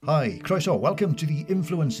Hi, croeso, welcome to the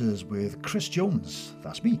Influencers with Chris Jones,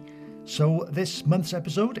 that's me. So this month's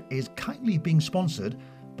episode is kindly being sponsored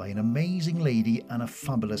by an amazing lady and a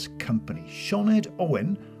fabulous company. Sinead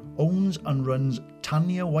Owen owns and runs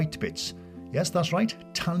TANYA WHITEBITS. Yes, that's right,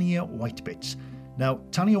 TANYA WHITEBITS. Now,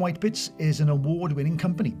 TANYA WHITEBITS is an award-winning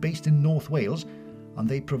company based in North Wales, and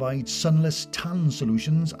they provide sunless tan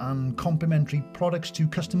solutions and complementary products to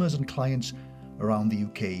customers and clients around the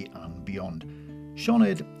UK and beyond.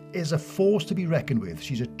 Sinead is a force to be reckoned with.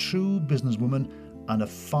 She's a true businesswoman and a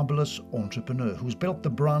fabulous entrepreneur who's built the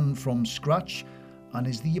brand from scratch and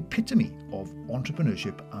is the epitome of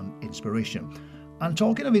entrepreneurship and inspiration. And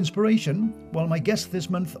talking of inspiration, well, my guest this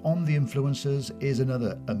month on The Influencers is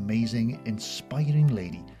another amazing, inspiring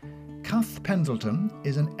lady. CATH Pendleton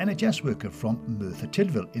is an NHS worker from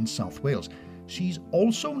MERTHYR in South Wales. She's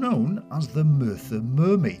also known as the MERTHYR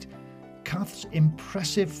Mermaid. CATH's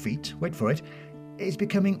impressive feat, wait for it, is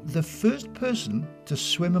becoming the first person to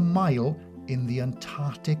swim a mile in the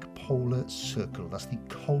Antarctic Polar Circle. That's the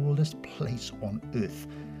coldest place on Earth.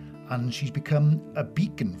 And she's become a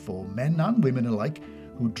beacon for men and women alike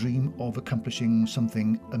who dream of accomplishing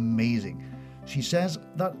something amazing. She says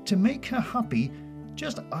that to make her happy,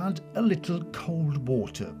 just add a little cold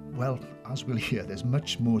water. Well, as we'll hear, there's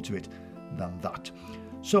much more to it than that.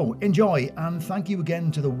 So enjoy, and thank you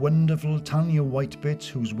again to the wonderful Tanya Whitebits,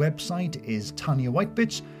 whose website is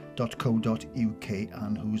tanyawhitebits.co.uk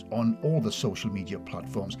and who's on all the social media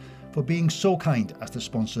platforms, for being so kind as to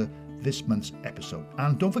sponsor this month's episode.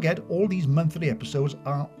 And don't forget, all these monthly episodes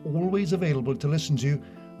are always available to listen to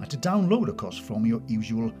and to download, of course, from your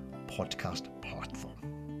usual podcast platform.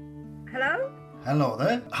 Hello? Hello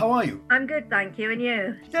there. How are you? I'm good, thank you. And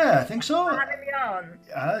you? Yeah, I think so. For having me on.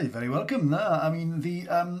 You're very welcome. I mean,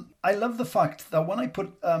 I love the fact that when I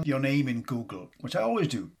put your name in Google, which I always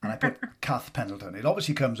do, and I put CATH Pendleton, it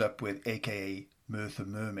obviously comes up with AKA MERTHYR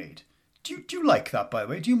Mermaid. Do you like that, by the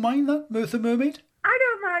way? Do you mind that, MERTHYR Mermaid? I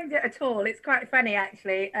don't mind it at all. It's quite funny,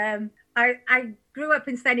 actually. I grew up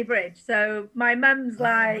in Stony Bridge, so my mum's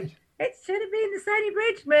like, it should have been the Stony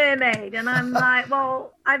Bridge Mermaid. And I'm like,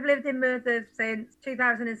 well, I've lived in Merthyr since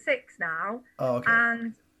 2006 now. Oh, okay.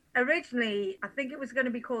 And originally, I think it was going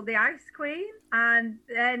to be called the Ice Queen. And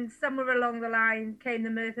then somewhere along the line came the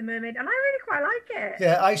MERTHYR Mermaid. And I really quite like it.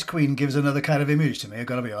 Yeah, Ice Queen gives another kind of image to me, I've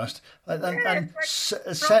got to be honest. And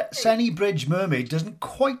Stony Bridge Mermaid doesn't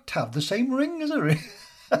quite have the same ring, is it? Really?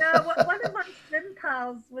 No, one of my swim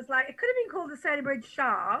pals was like, it could have been called the Stony Bridge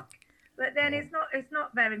Shark. But then it's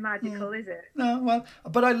not very magical, is it? No, well,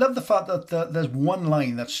 but I love the fact that there's one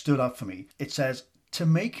line that stood out for me. It says, to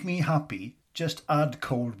make me happy, just add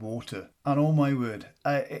cold water. And oh my word,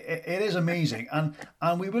 it is amazing. and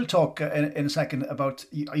we will talk in a second about,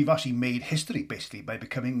 you've actually made history, basically, by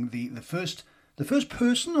becoming the first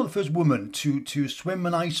person or the first woman to swim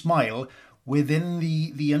an ice mile within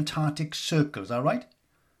the Antarctic Circle. Is that right?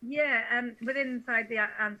 Yeah, inside the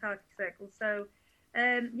Antarctic Circle. So...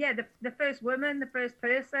 the first woman, the first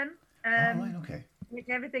person. Right, okay. Which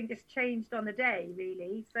everything just changed on the day,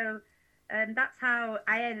 really. So that's how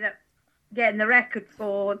I ended up getting the record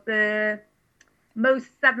for the most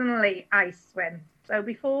southerly ice swim. So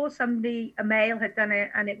before, a male had done it,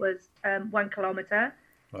 and it was 1 kilometre.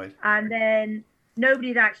 Right. And then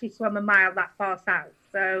nobody had actually swum a mile that far south.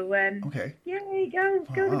 So, okay. Yeah, there you go.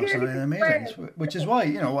 Wow, that's amazing. Which is why,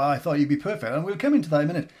 I thought you'd be perfect. And we'll come into that in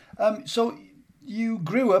a minute. So... You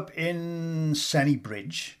grew up in Stony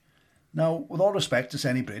Bridge. Now, with all respect to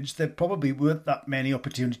Stony Bridge, there probably weren't that many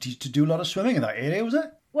opportunities to do a lot of swimming in that area, was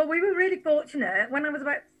there? Well, we were really fortunate. When I was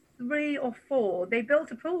about 3 or 4, they built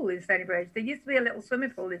a pool in Stony Bridge. There used to be a little swimming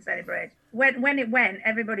pool in Stony Bridge. When it went,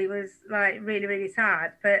 everybody was like really, really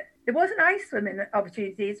sad. But there wasn't ice swimming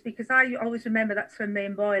opportunities, because I always remember that swim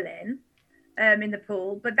being boiling in the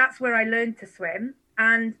pool. But that's where I learned to swim.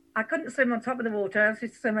 And I couldn't swim on top of the water, I was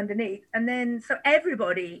just swim underneath. And then, so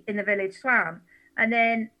everybody in the village swam. And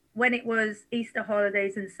then when it was Easter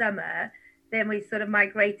holidays in summer, then we sort of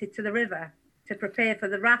migrated to the river to prepare for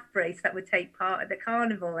the raft race that would take part at the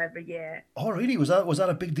carnival every year. Oh, really? Was that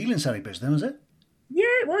a big deal in Stony Bridge then, was it?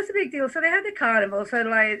 Yeah, it was a big deal. So they had the carnival. So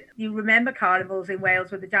like, you remember carnivals in Wales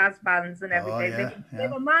with the jazz bands and everything. Oh, They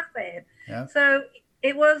were massive. Yeah. So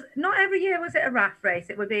it was, not every year was it a raft race.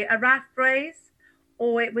 It would be a raft race,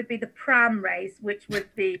 or it would be the pram race, which would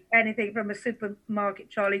be anything from a supermarket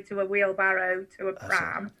trolley to a wheelbarrow to a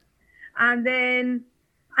pram. And then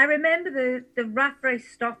I remember the raft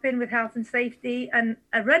race stopping with health and safety, and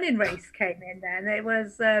a running race came in then. It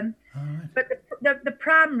was, but the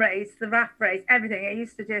pram race, the raft race, everything, it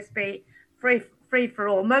used to just be free for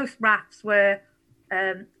all. Most rafts were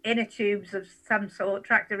inner tubes of some sort,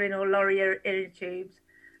 tractor in or lorry inner tubes.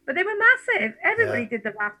 But they were massive. Everybody did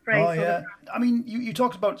the bath spray Oh, sort yeah. of. I mean, you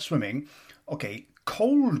talked about swimming. Okay,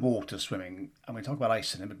 cold water swimming, and we talk about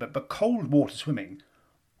ice in it, but cold water swimming,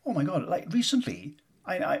 oh my God, like recently,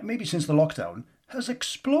 maybe since the lockdown, has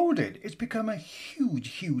exploded. It's become a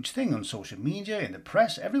huge thing on social media, in the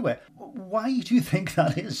press, everywhere. Why do you think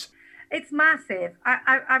that is? It's massive.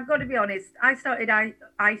 I've got to be honest. I started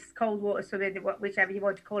ice cold water swimming, whichever you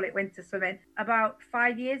want to call it, winter swimming, about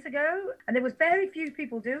 5 years ago, and there was very few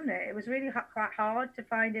people doing it. It was really quite hard to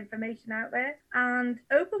find information out there. And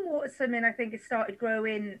open water swimming, I think, it started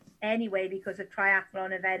growing anyway because of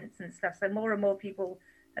triathlon events and stuff. So more and more people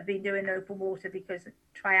have been doing open water because of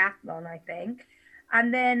triathlon, I think.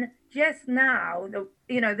 And then just now,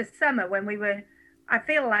 the summer when we were, I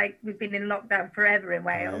feel like we've been in lockdown forever in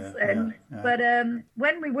Wales. But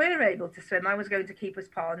when we were able to swim, I was going to Keeper's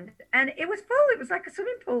Pond, and it was full. It was like a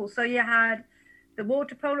swimming pool. So you had the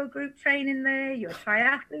water polo group training there, your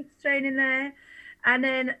triathletes training there, and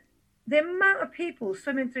then the amount of people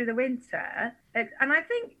swimming through the winter. And I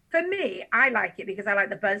think for me, I like it because I like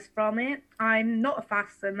the buzz from it. I'm not a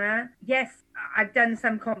fast swimmer. Yes, I've done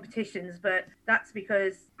some competitions, but that's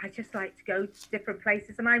because I just like to go to different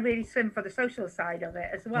places, and I really swim for the social side of it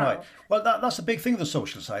as well. Right. Well, that's a big thing, the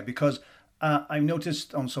social side, because I've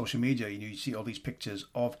noticed on social media, you see all these pictures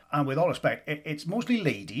of, and with all respect, it's mostly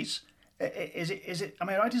ladies. Is it? Am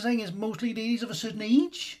I right in saying it's mostly ladies of a certain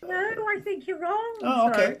age? No, I think you're wrong. Oh,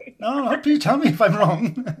 okay. Sorry. No, please tell me if I'm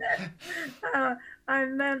wrong.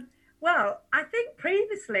 Well, I think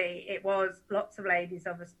previously it was lots of ladies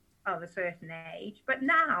of a certain age, but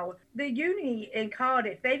now the uni in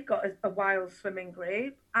Cardiff, they've got a wild swimming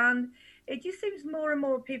group, and it just seems more and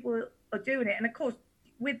more people are doing it. And of course,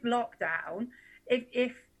 with lockdown,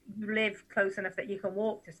 if you live close enough that you can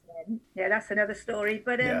walk to swim, that's another story.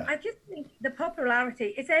 But I just think the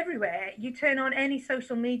popularity is everywhere. You turn on any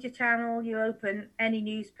social media channel, you open any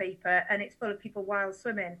newspaper, and it's full of people wild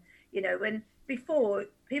swimming. And before,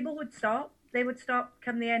 people would stop. They would stop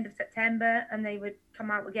come the end of September, and they would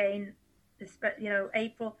come out again,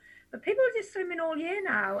 April. But people are just swimming all year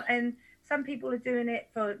now, and some people are doing it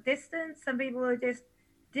for distance. Some people are just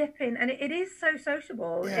dipping, and it is so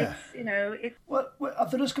sociable. Yeah. It's Well,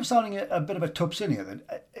 at the risk of sounding a bit of a tubs in here, then,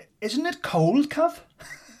 isn't it cold, Kath?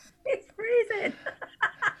 it's freezing.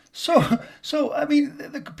 So I mean,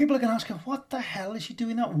 the people are going to ask her, what the hell is she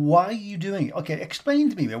doing that? Why are you doing it? Okay, explain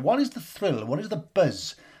to me, what is the thrill? What is the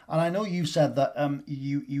buzz? And I know you said that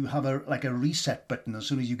you have a reset button as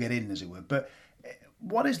soon as you get in, as it were. But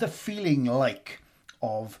what is the feeling like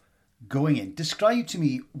of going in? Describe to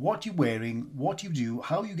me what you're wearing, what you do,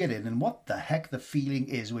 how you get in, and what the heck the feeling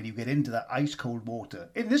is when you get into that ice cold water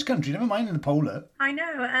in this country. Never mind in the polar. I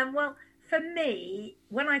know. Well, for me,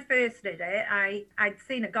 when I first did it, I'd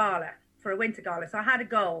seen a gala for a winter gala, so I had a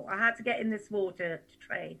goal. I had to get in this water to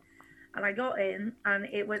train, and I got in, and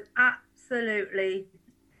it was absolutely.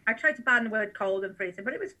 I tried to ban the word cold and freezing,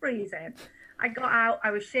 but it was freezing. I got out, I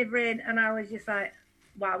was shivering, and I was just like,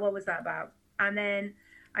 wow, what was that about? And then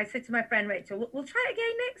I said to my friend Rachel, we'll try it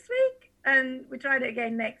again next week. And we tried it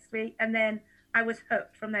again next week. And then I was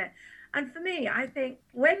hooked from there. And for me, I think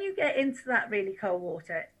when you get into that really cold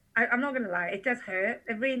water, I'm not going to lie, it does hurt.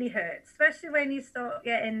 It really hurts, especially when you start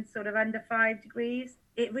getting sort of under 5 degrees.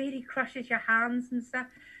 It really crushes your hands and stuff.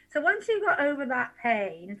 So once you got over that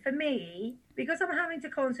pain, for me, because I'm having to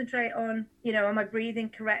concentrate on, am I breathing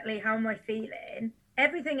correctly? How am I feeling?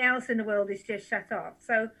 Everything else in the world is just shut off.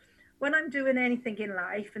 So when I'm doing anything in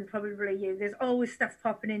life, and probably you, there's always stuff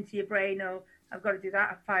popping into your brain. Oh, I've got to do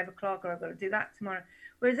that at 5 o'clock, or I've got to do that tomorrow.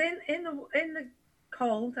 Whereas in the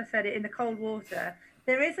cold, I said it, in the cold water,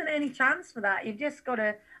 there isn't any chance for that. You've just got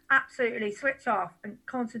to absolutely switch off and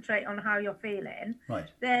concentrate on how you're feeling. Right.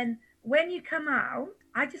 Then when you come out,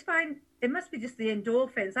 I just find it must be just the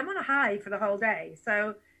endorphins. I'm on a high for the whole day.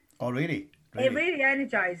 So. Oh, really? It really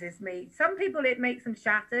energizes me. Some people, it makes them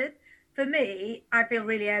shattered. For me, I feel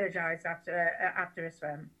really energized after a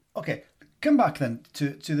swim. Okay, come back then to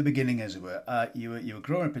the beginning, as it were. You were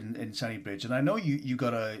growing up in Sennybridge, and I know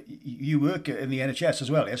you work in the NHS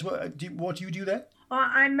as well. Yes, what do you do there? Well,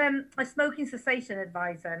 I'm a smoking cessation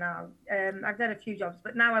advisor now. I've done a few jobs,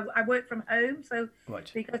 but now I work from home. So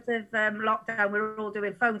because of lockdown, we're all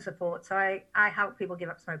doing phone support. So I help people give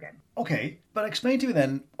up smoking. Okay, but explain to me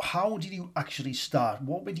then, how did you actually start?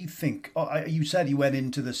 What made you think? Oh, you said you went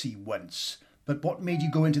into the sea once, but what made you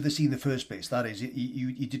go into the sea in the first place? That is,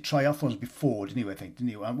 you did triathlons before, didn't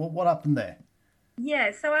you? And what happened there?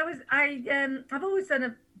 Yeah, so I've always done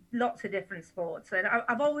a lots of different sports. And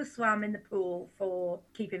I've always swam in the pool for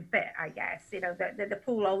keeping fit, I guess. You know, the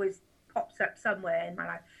pool always pops up somewhere in my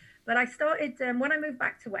life. But I started, when I moved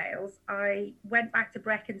back to Wales, I went back to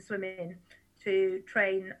Brecon swimming to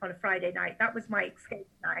train on a Friday night. That was my escape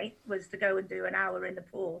night, was to go and do an hour in the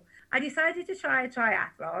pool. I decided to try a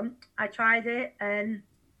triathlon. I tried it and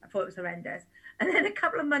I thought it was horrendous. And then a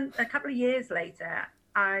couple of years later,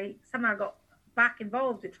 I somehow got back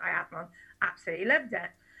involved with triathlon. Absolutely loved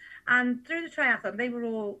it. And through the triathlon, they were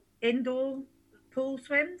all indoor pool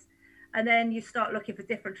swims. And then you start looking for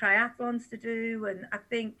different triathlons to do. And I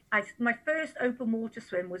think my first open water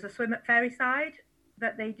swim was a swim at Ferryside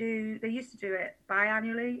that they do. They used to do it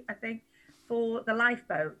biannually, I think, for the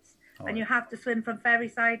lifeboats. Oh. And you have to swim from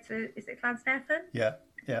Ferryside to, is it Llanstefan? Yeah.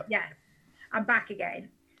 I'm back again.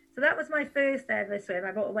 So that was my first ever swim.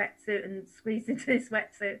 I bought a wetsuit and squeezed into this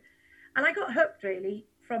wetsuit. And I got hooked really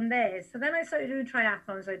from there. So then I started doing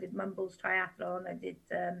triathlons. I did Mumbles Triathlon. I did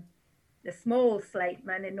the small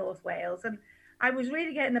Slateman in North Wales. And I was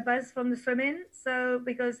really getting the buzz from the swimming. So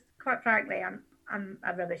because quite frankly, I'm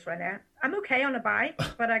a rubbish runner. I'm okay on a bike,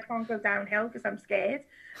 but I can't go downhill because I'm scared.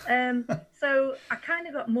 So I kind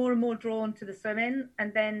of got more and more drawn to the swimming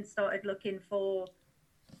and then started looking for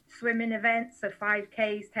swimming events, so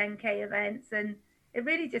 5Ks, 10K events. And it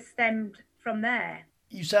really just stemmed from there.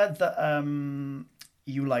 You said that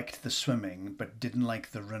you liked the swimming, but didn't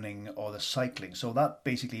like the running or the cycling. So that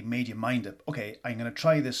basically made your mind up, okay, I'm going to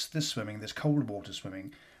try this swimming, this cold water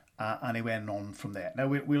swimming. And it went on from there. Now,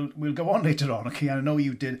 we'll go on later on, okay? I know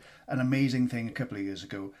you did an amazing thing a couple of years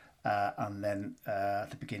ago, and then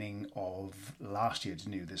at the beginning of last year,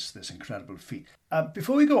 didn't you? This incredible feat.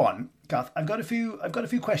 Before we go on, Kath, I've got a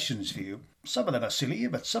few questions for you. Some of them are silly,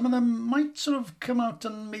 but some of them might sort of come out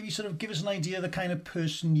and maybe sort of give us an idea of the kind of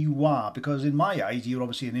person you are. Because in my eyes, you're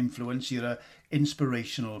obviously an influence. You're an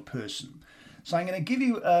inspirational person. So I'm going to give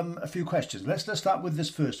you a few questions. Let's start with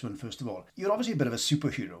this first one, first of all. You're obviously a bit of a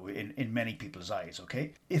superhero in many people's eyes,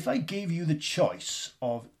 okay? If I gave you the choice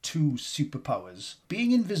of two superpowers,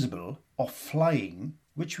 being invisible or flying,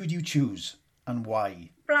 which would you choose and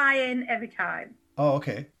why? Flying every time. Oh,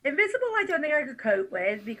 okay. Invisible, I don't think I could cope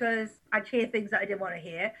with because I'd hear things that I didn't want to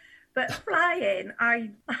hear. But flying,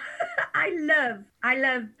 I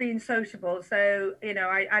love being sociable. So, you know,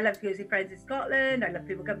 I love to go see friends in Scotland. I love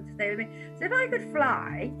people coming to stay with me. So if I could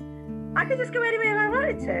fly, I could just go anywhere I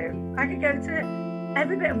wanted to. I could go to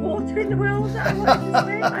every bit of water in the world that I wanted to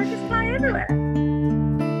swim. I could just fly everywhere.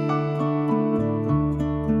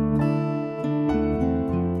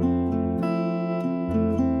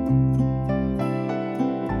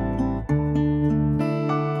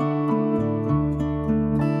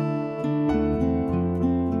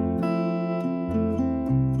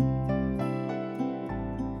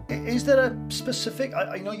 Is there a specific,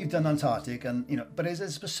 I know you've done Antarctic and, you know, but is there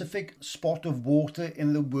a specific spot of water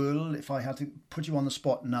in the world? If I had to put you on the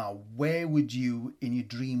spot now, where would you in your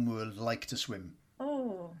dream world like to swim?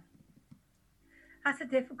 Oh, that's a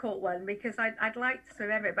difficult one because I'd like to swim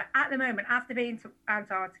everywhere. But at the moment, after being to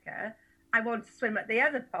Antarctica, I want to swim at the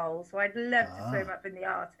other pole. So I'd love to swim up in the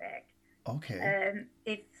Arctic. Okay.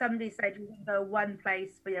 If somebody said you can go one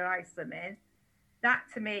place for your ice swimming, that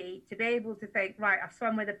to me, to be able to think, right, I've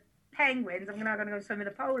swum with the penguins, I'm now going to go swim with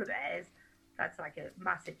the polar bears. That's like a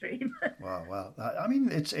massive dream. Wow. I mean,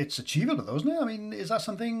 it's achievable though, isn't it? I mean, is that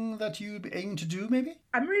something that you aim to do maybe?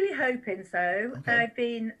 I'm really hoping so. Okay. I've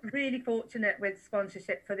been really fortunate with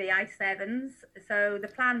sponsorship for the Ice Sevens. So the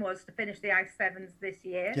plan was to finish the Ice Sevens this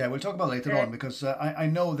year. Yeah, we'll talk about it later on because I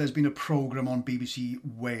know there's been a programme on BBC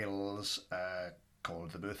Wales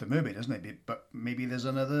called the MERMAID, isn't it? But maybe there's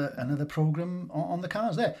another programme on the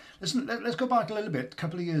cards there. Listen, let's go back a little bit. A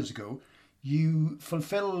couple of years ago, you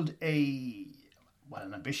fulfilled an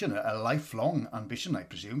ambition, a lifelong ambition, I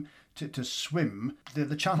presume, to swim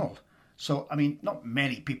the channel. So, I mean, not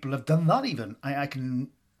many people have done that even. I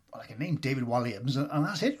can name David Williams, and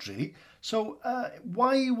that's it, really. So,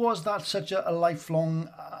 why was that such a lifelong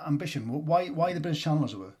ambition? Why the British Channel,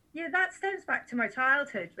 as it were? Yeah, that stems back to my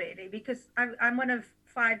childhood, really, because I'm one of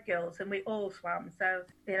 5 girls and we all swam. So,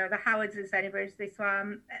 you know, the Howards and Sennybridge, they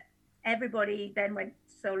swam. Everybody then went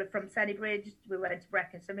solo from Sennybridge. We went to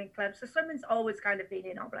Brecon Swimming Club. So swimming's always kind of been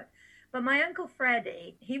in our blood. But my Uncle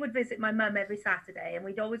Freddie, he would visit my mum every Saturday and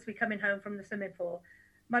we'd always be coming home from the swimming pool.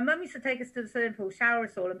 My mum used to take us to the swimming pool, shower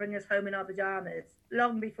us all and bring us home in our pajamas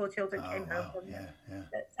long before children came home from them.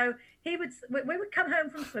 So we would come home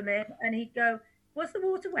from swimming and he'd go, was the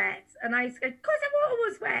water wet? And I used to go, of course the water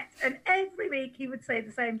was wet. And every week he would say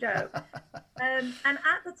the same joke. And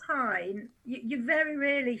at the time, you very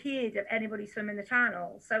rarely heard of anybody swimming the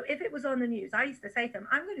channel. So if it was on the news, I used to say to them,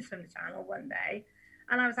 I'm going to swim the channel one day.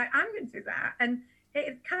 And I was like, I'm going to do that. And it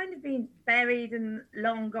had kind of been buried and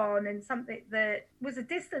long gone and something that was a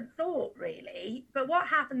distant thought, really. But what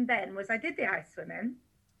happened then was I did the ice swimming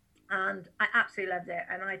and I absolutely loved it.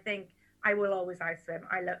 And I think I will always ice swim.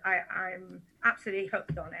 I'm absolutely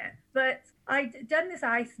hooked on it. But I'd done this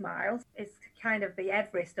ice mile. It's kind of the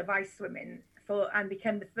Everest of ice swimming and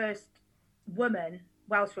became the first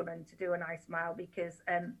Welsh woman to do an ice mile because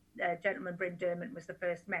gentleman Bryn Dermont was the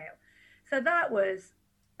first male. So that was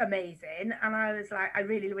amazing. And I was like, I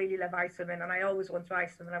really, really love ice swimming and I always want to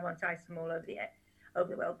ice swim and I want to ice swim all over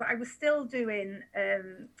the world. But I was still doing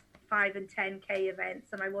 5 and 10K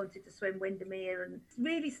events and I wanted to swim Windermere and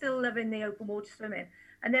really still loving the open water swimming.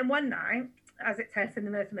 And then one night, as it says in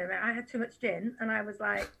the MERTHYR, I had too much gin and I was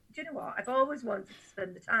like, do you know what? I've always wanted to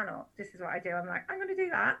swim the channel. This is what I do. I'm like, I'm going to do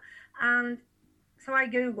that. And so I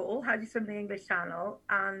Google how do you swim the English Channel,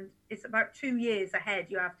 and it's about 2 years ahead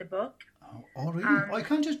you have to book. Oh really? I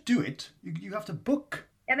can't just do it. You have to book.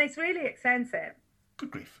 And it's really expensive.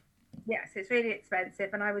 Good grief. Yes, it's really expensive.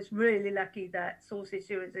 And I was really lucky that Sausage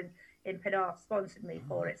Stewards in Penarth sponsored me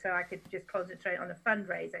for it, so I could just concentrate on the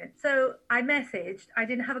fundraising. So I messaged. I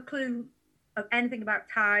didn't have a clue of anything about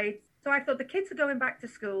tides. So I thought the kids are going back to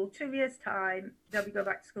school 2 years' time. They'll be going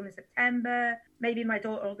back to school in September. Maybe my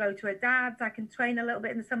daughter will go to her dad's. I can train a little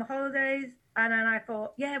bit in the summer holidays. And then I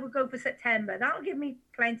thought, yeah, we'll go for September. That'll give me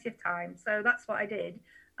plenty of time. So that's what I did.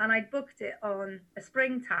 And I booked it on a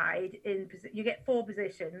spring tide. You get 4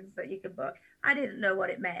 positions that you can book. I didn't know what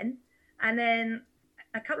it meant. And then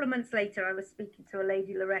a couple of months later, I was speaking to a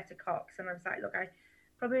lady, Loretta Cox, and I was like, look, I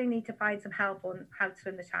probably need to find some help on how to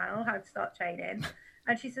swim the channel, how to start training.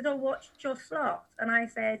 And she said, oh, what's your slot? And I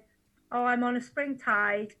said, oh, I'm on a spring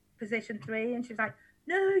tide, position 3. And she was like,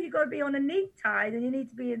 no, you got to be on a neap tide and you need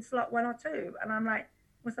to be in slot 1 or 2. And I'm like,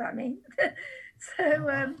 what's that mean?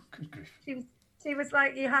 So she was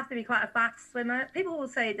like, you have to be quite a fast swimmer. People will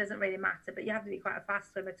say it doesn't really matter, but you have to be quite a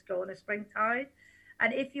fast swimmer to go on a spring tide.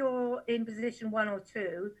 And if you're in position 1 or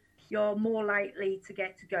 2, you're more likely to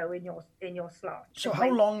get to go in your slot. So how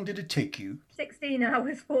long did it take you? 16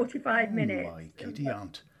 hours, 45 minutes. Oh my giddy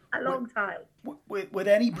aunt. A long time. With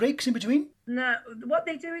any breaks in between? No, what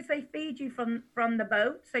they do is they feed you from the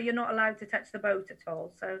boat, so you're not allowed to touch the boat at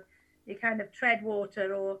all. So you kind of tread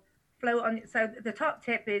water or float on. So the top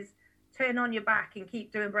tip is turn on your back and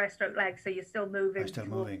keep doing breaststroke legs so you're still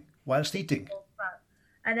moving. Whilst eating.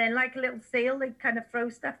 And then like a little seal, they kind of throw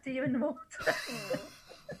stuff to you in the water.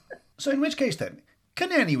 So in which case then,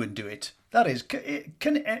 can anyone do it? That is,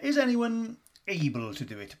 is anyone able to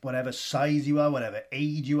do it? Whatever size you are, whatever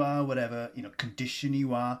age you are, whatever condition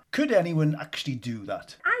you are, could anyone actually do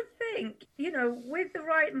that? I think, with the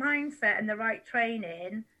right mindset and the right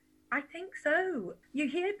training, I think so. You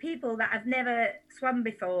hear people that have never swum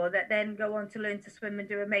before that then go on to learn to swim and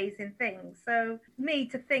do amazing things. So me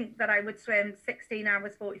to think that I would swim 16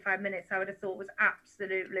 hours, 45 minutes, I would have thought was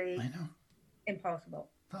absolutely impossible.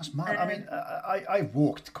 That's mad. I mean, I've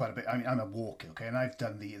walked quite a bit. I mean, I'm a walker, okay, and I've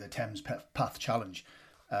done the Thames Path Challenge,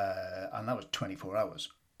 and that was 24 hours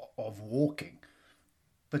of walking.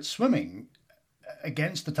 But swimming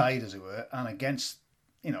against the tide, as it were, and against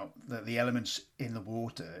the elements in the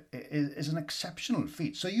water is an exceptional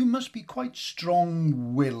feat. So you must be quite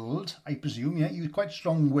strong-willed, I presume. Yeah, you're quite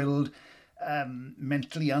strong-willed,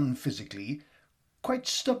 mentally and physically. Quite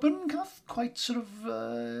stubborn, Kath. Quite sort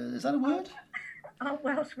of. Is that a word? Oh,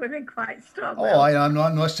 Welsh women quite strong. Oh, I'm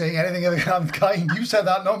not saying anything of the kind. You said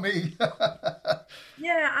that, not me.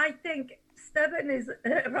 Yeah, I think stubborn is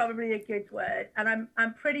probably a good word, and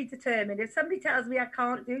I'm pretty determined. If somebody tells me I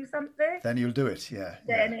can't do something, then you'll do it. Yeah.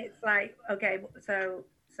 Then it's like, okay, so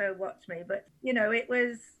watch me. But it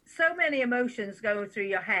was so many emotions going through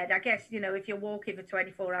your head. I guess if you're walking for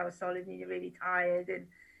 24 hours solid and you're really tired and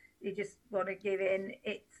you just want to give in,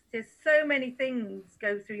 it's just so many things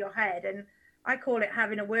go through your head, and I call it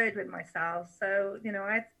having a word with myself. So,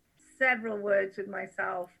 I had several words with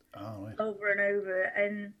myself over and over.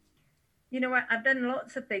 And, I've done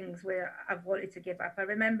lots of things where I've wanted to give up. I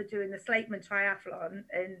remember doing the Slateman Triathlon,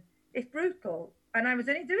 and it's brutal. And I was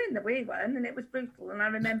only doing the wee one, and it was brutal. And I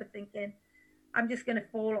remember thinking, I'm just going to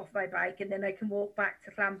fall off my bike, and then I can walk back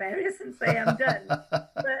to Llanberis and say I'm done.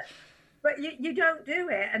 But you don't do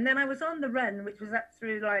it. And then I was on the run, which was up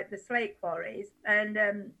through like the slate quarries. And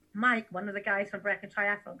Mike, one of the guys from Brecon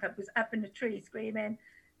Triathlon Club, was up in the tree screaming,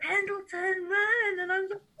 Pendleton, run! And I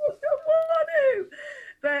was like, I don't want to.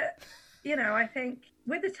 But, I think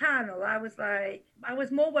with the channel, I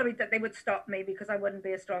was more worried that they would stop me because I wouldn't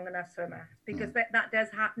be a strong enough swimmer, because that does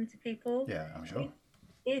happen to people. Yeah, I'm sure.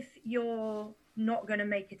 If you're not going to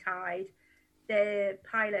make a tide, the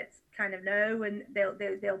pilots kind of know, and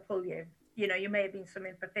they'll pull you. You know, you may have been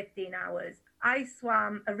swimming for 15 hours. I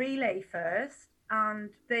swam a relay first, and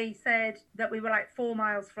they said that we were like 4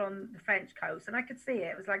 miles from the French coast, and I could see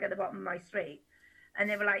it. It was like at the bottom of my street. And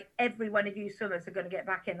they were like, every one of you swimmers are going to get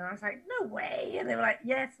back in. And I was like, no way. And they were like,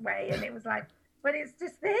 yes way. And it was like, but it's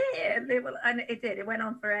just there. And it did. It went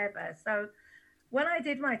on forever. So when I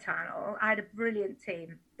did my channel, I had a brilliant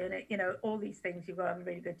team. And you know, all these things, you've got to have a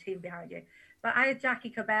really good team behind you. But I had Jackie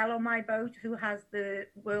Cabell on my boat, who has the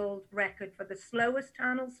world record for the slowest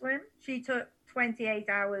channel swim. She took 28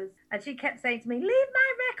 hours, and she kept saying to me, leave my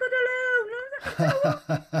record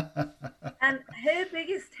alone. And her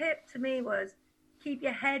biggest tip to me was, keep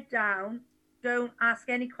your head down, don't ask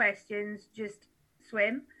any questions, just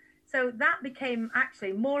swim. So that became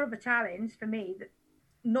actually more of a challenge for me,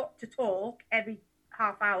 not to talk every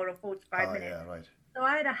half hour or 45 minutes. Yeah, right. So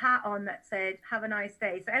I had a hat on that said, have a nice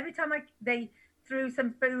day. So every time they threw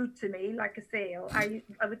some food to me, like a seal, I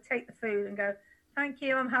would take the food and go, thank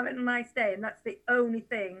you, I'm having a nice day. And that's the only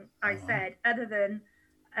thing I said, other than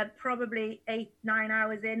probably 8-9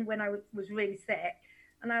 hours in when I was really sick.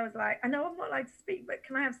 And I was like, I know I'm not allowed to speak, but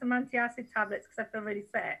can I have some antiacid tablets because I feel really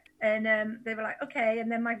sick? And they were like, okay.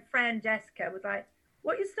 And then my friend Jessica was like,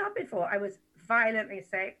 what are you stopping for? I was violently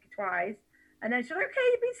sick twice. And then she was like, okay,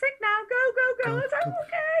 you've been sick now. Go. I was like,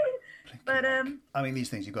 okay. But I mean, these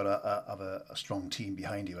things, you've got to have a strong team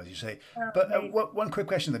behind you, as you say. But one quick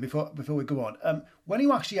question there before we go on. When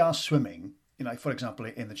you actually are swimming, you know, for example,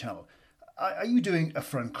 in the channel, are you doing a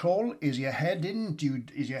front crawl? Is your head in?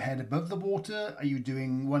 Is your head above the water? Are you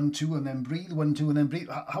doing 1, 2 and then breathe? 1, 2 and then breathe?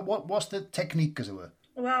 What's the technique, as it were?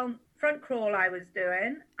 Well, front crawl I was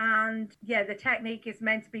doing, and yeah, the technique is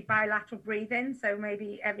meant to be bilateral breathing, so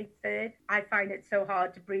maybe every third. I find it so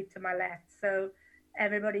hard to breathe to my left, so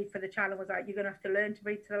everybody for the channel was like, you're gonna have to learn to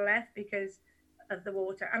breathe to the left because of the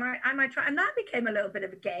water. And I try, and that became a little bit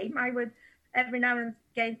of a game. I would every now and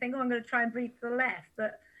again think, I'm going to try and breathe to the left,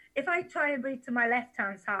 but if I try and breathe to my left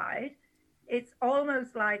hand side, it's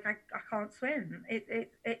almost like I can't swim.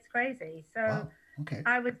 It's crazy. So wow. Okay.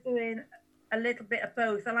 I was doing a little bit of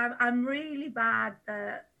both, and I'm really bad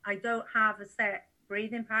that I don't have a set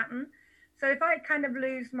breathing pattern. So if I kind of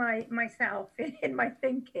lose myself in my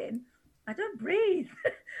thinking, I don't breathe.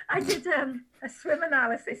 I did a swim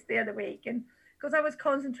analysis the other week, and because I was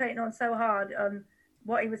concentrating on so hard on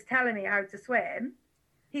what he was telling me how to swim,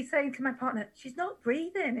 he's saying to my partner, she's not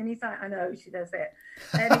breathing. And he's like, I know, she does it.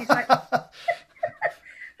 And he's like,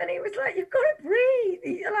 and he was like, you've got to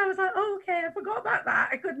breathe. And I was like, oh, okay, I forgot about that.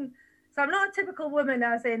 I couldn't. So I'm not a typical woman,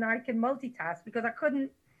 as in I can multitask, because I couldn't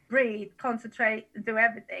breathe, concentrate, and do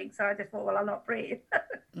everything. So I just thought, well, I'll not breathe.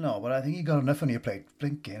 No, but I think you got enough on your plate.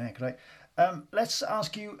 Blinking heck, right? Let's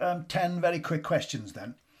ask you 10 very quick questions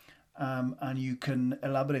then. And you can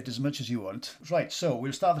elaborate as much as you want. Right, so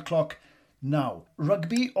we'll start the clock now.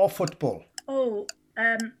 Rugby or football? Oh,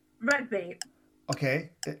 rugby. Okay,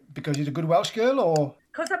 because you're a good Welsh girl, or?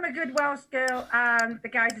 Because I'm a good Welsh girl and the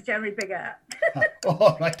guys are generally bigger.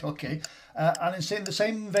 Oh, right, okay. And in the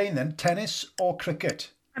same vein then, tennis or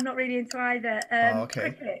cricket? I'm not really into either. Okay.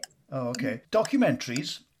 Cricket. Oh, okay.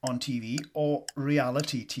 Documentaries on TV or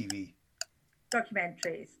reality TV?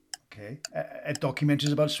 Documentaries. Okay.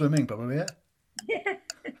 Documentaries about swimming, probably, yeah? Yeah.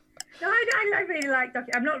 No, I really like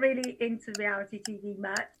documentaries. I'm not really into reality TV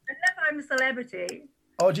much, unless I'm a celebrity.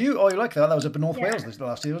 Oh, do you? Oh, you like that? That was up in North Wales this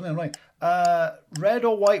last year, wasn't it? Right. Red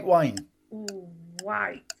or white wine? Ooh,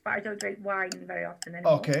 white. But I don't drink wine very often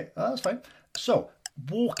anymore. Okay, that's fine. So,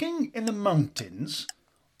 walking in the mountains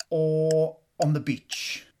or on the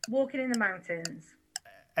beach? Walking in the mountains.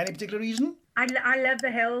 Any particular reason? I love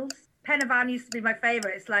the hills. Pen y Fan used to be my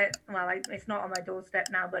favourite. It's like, well, it's not on my doorstep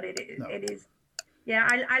now, but it is. Yeah,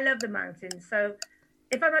 I love the mountains. So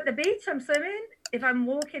if I'm at the beach, I'm swimming. If I'm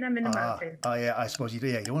walking, I'm in the mountains. Oh, yeah, I suppose you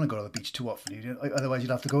don't want to go to the beach too often. Otherwise,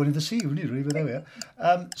 you'd have to go into the sea, wouldn't you? But there we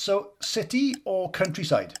are. So, city or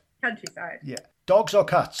countryside? Countryside. Yeah. Dogs or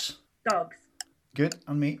cats? Dogs. Good,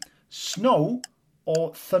 and me. Snow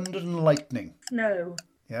or thunder and lightning? Snow.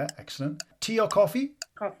 Yeah, excellent. Tea or coffee?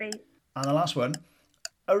 Coffee. And the last one,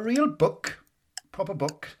 a real book, proper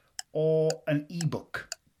book, or an e-book?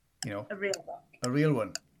 You know? A real book. A real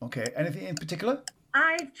one. Okay. Anything in particular?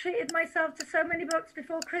 I've treated myself to so many books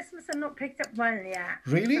before Christmas and not picked up one yet.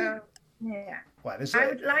 Really? So, yeah. Well,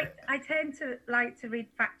 I tend to like to read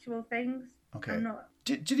factual things. Okay. I'm not.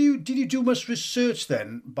 Did you do much research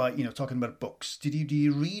then by talking about books? Do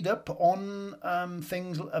you read up on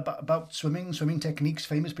things about swimming techniques,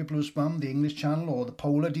 famous people who swam the English Channel or the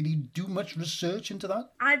Polar? Did you do much research into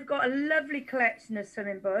that? I've got a lovely collection of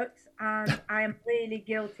swimming books, and I am really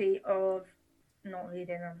guilty of not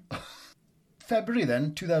reading them. February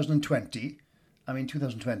then, 2020. I mean,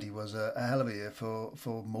 2020 was a hell of a year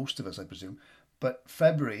for most of us, I presume. But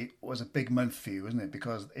February was a big month for you, isn't it?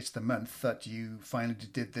 Because it's the month that you finally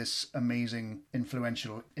did this amazing,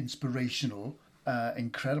 influential, inspirational,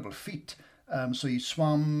 incredible feat. So you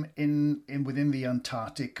swam in within the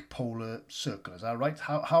Antarctic polar circle. Is that right?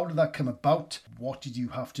 How did that come about? What did you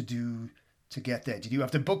have to do to get there? Did you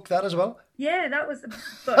have to book that as well? Yeah, that was a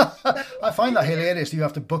book. I find that hilarious. You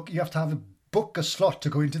have to book. You have to book a slot to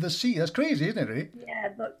go into the sea. That's crazy, isn't it? Really? Yeah,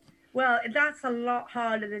 but well, that's a lot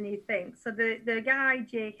harder than you think. So the guy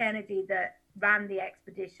Jay Kennedy that ran the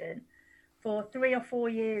expedition for 3 or 4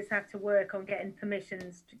 years had to work on getting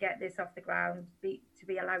permissions to get this off the ground, to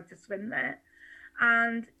be allowed to swim there,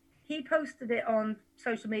 and he posted it on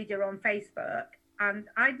social media on Facebook. And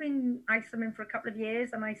I'd been ice swimming for a couple of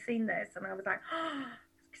years, and I seen this, and I was like, oh,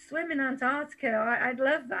 swim in Antarctica, I'd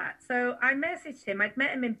love that. So I messaged him. I'd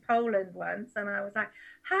met him in Poland once, and I was like,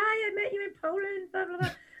 hi, I met you in Poland, blah, blah,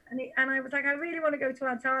 blah. And I was like, I really want to go to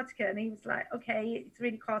Antarctica. And he was like, okay, it's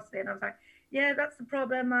really costly. And I was like, yeah, that's the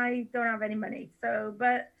problem. I don't have any money. So,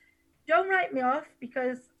 but don't write me off,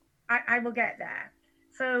 because I will get there.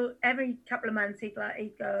 So every couple of months he'd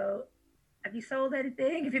go, have you sold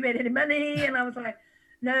anything? Have you made any money? And I was like,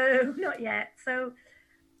 no, not yet. So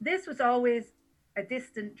this was always a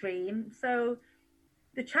distant dream. So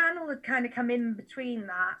the channel had kind of come in between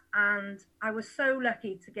that, and I was so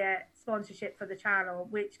lucky to get sponsorship for the channel,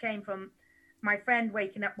 which came from my friend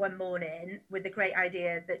waking up one morning with the great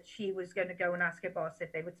idea that she was going to go and ask her boss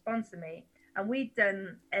if they would sponsor me. And we'd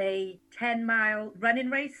done a 10-mile running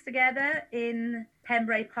race together in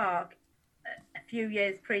Pembrey Park a few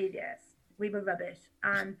years previous. We were rubbish,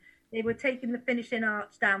 and they were taking the finishing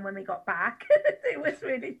arch down when we got back. It was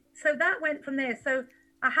really, so that went from there. So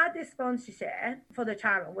I had this sponsorship for the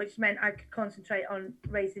channel, which meant I could concentrate on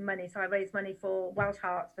raising money. So I raised money for Welsh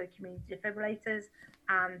Hearts for community defibrillators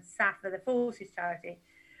and SAF for the Forces charity.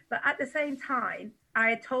 But at the same time, I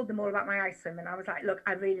had told them all about my ice swimming. I was like, look,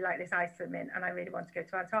 I really like this ice swimming, and I really want to go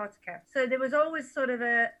to Antarctica. So there was always sort of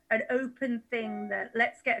an open thing that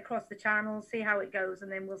let's get across the channel, see how it goes,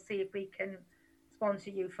 and then we'll see if we can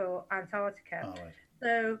sponsor you for Antarctica. Oh, right.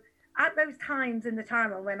 So at those times in the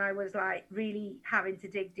channel when I was like really having to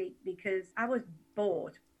dig deep, because I was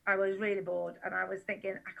bored. I was really bored, and I was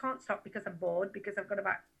thinking, I can't stop because I'm bored, because I've got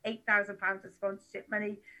about £8,000 of sponsorship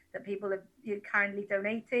money that people have kindly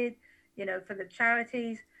donated, for the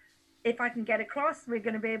charities. If I can get across, we're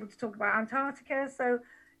going to be able to talk about Antarctica. So,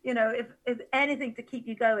 if anything to keep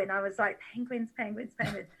you going, I was like, penguins.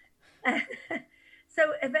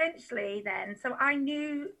 So eventually then, so I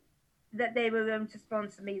knew that they were going to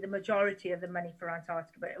sponsor me the majority of the money for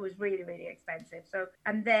Antarctica, but it was really, really expensive. So,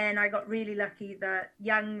 and then I got really lucky that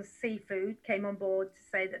Young's Seafood came on board to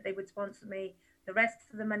say that they would sponsor me the rest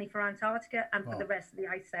of the money for Antarctica and for the rest of the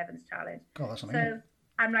Ice Sevens challenge. God, that's amazing. So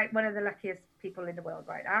I'm like one of the luckiest people in the world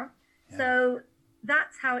right now. Yeah. So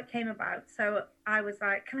that's how it came about. So I was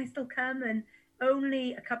like, can I still come? And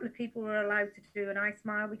only a couple of people were allowed to do an ice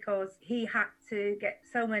mile, because he had to get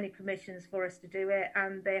so many permissions for us to do it,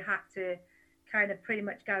 and they had to kind of pretty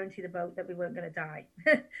much guarantee the boat that we weren't going to die.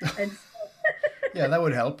 And yeah, that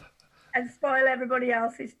would help. And spoil everybody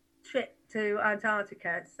else's trip to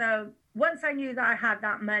Antarctica. So once I knew that I had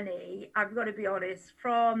that money, I've got to be honest,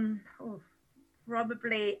 from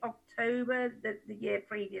probably October the year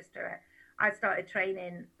previous to it, I started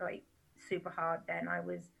training like super hard. Then I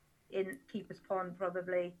was in Keeper's Pond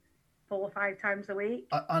probably 4 or 5 times a week.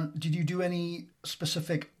 And did you do any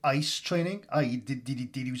specific ice training?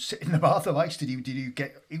 Did you sit in the bath of ice? Did you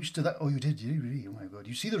get used to that? Oh, you did. Did you really? Oh my God!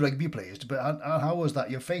 You see the rugby players, but how was that?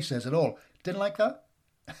 Your face says it all. Didn't like that?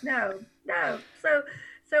 No.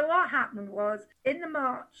 So what happened was in the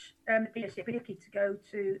March leadership, we were lucky to go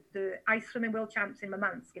to the ice swimming world champs in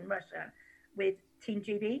Murmansk in Russia with Team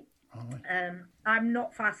GB. Oh, right. I'm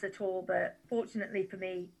not fast at all, but fortunately for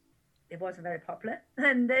me, it wasn't very popular.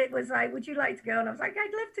 And it was like, would you like to go? And I was like,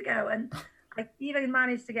 I'd love to go. And I even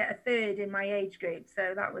managed to get a 3rd in my age group.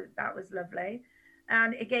 So that was lovely.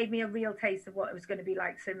 And it gave me a real taste of what it was going to be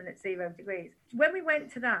like swimming at 0 degrees. When we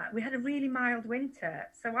went to that, we had a really mild winter.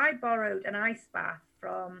 So I borrowed an ice bath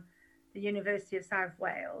from the University of South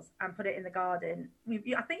Wales and put it in the garden.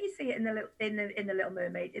 I think you see it in the Little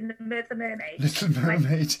Mermaid, in the MERTHYR Mermaid. Little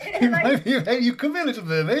Mermaid. You could be a Little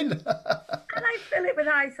Mermaid. it with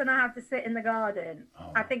ice and I have to sit in the garden.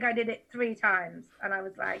 Oh. I think I did it 3 times and I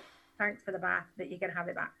was like, thanks for the bath, but you can have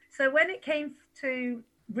it back. So when it came to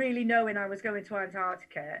really knowing I was going to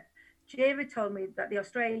Antarctica, David told me that the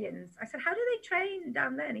Australians, I said, how do they train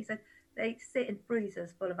down there? And he said, they sit in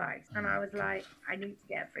freezers full of ice. And I was like, I need to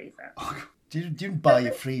get a freezer. Didn't buy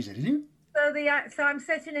a freezer, did you? So I'm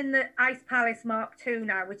sitting in the Ice Palace Mark II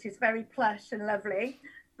now, which is very plush and lovely.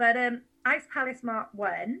 But Ice Palace Mark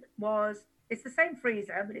I it's the same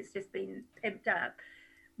freezer, but it's just been pimped up,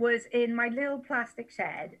 was in my little plastic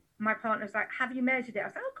shed. My partner was like, have you measured it? I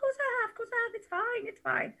was like, of course I have, it's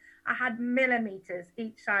fine. I had millimeters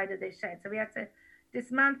each side of this shed. So we had to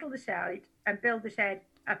dismantle the shed and build the shed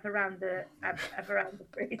up around the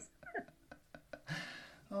freezer.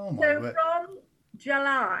 Oh my so word. From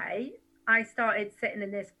July, I started sitting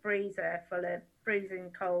in this freezer full of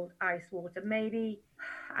freezing cold ice water, maybe,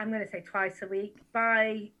 I'm going to say twice a week.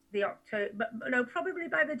 By the October, probably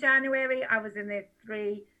by the January, I was in there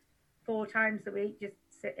 3-4 times a week, just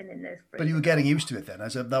sitting in this freezer. But you were getting used to it then,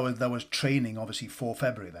 as that was training, obviously, for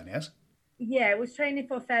February then, yes? Yeah, it was training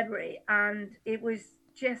for February, and it was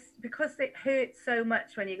just because it hurts so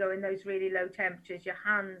much when you go in those really low temperatures, your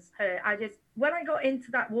hands hurt. When I got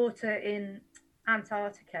into that water in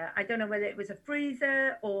Antarctica, I don't know whether it was a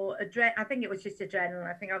freezer or I think it was just adrenaline.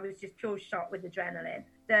 I think I was just pure shot with adrenaline.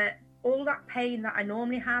 That all that pain that I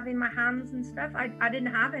normally have in my hands and stuff, I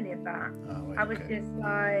didn't have any of that. Oh, right, I was just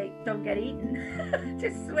like, don't get eaten.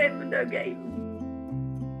 Just swim and don't get eaten.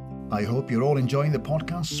 I hope you're all enjoying the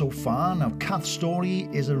podcast so far. Now, Kath's story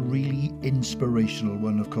is a really inspirational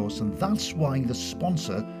one, of course, and that's why the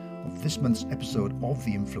sponsor of this month's episode of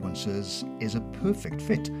The Influencers is a perfect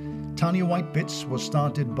fit. Tanya WHITEBITS was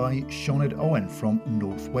started by Sinead Owen from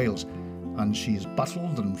North Wales, and she's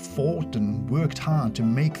battled and fought and worked hard to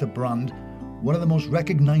make the brand one of the most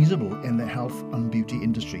recognisable in the health and beauty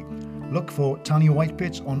industry. Look for Tanya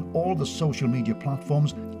WHITEBITS on all the social media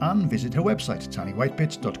platforms and visit her website,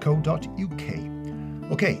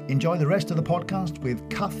 tanyawhitebits.co.uk. Okay, enjoy the rest of the podcast with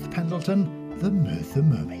Kath Pendleton, the MERTHYR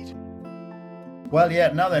Mermaid. Well,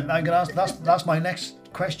 yeah, now then, I'm going to ask, that's my next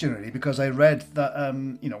question really, because I read that,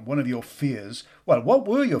 one of your fears, well, what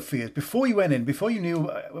were your fears before you went in, before you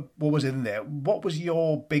knew what was in there? What was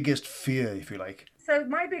your biggest fear, if you like? So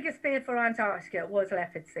my biggest fear for Antarctica was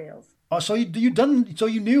leopard seals. Oh, so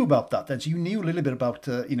you knew about that then? So you knew a little bit about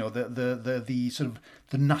the sort of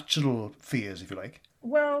the natural fears, if you like.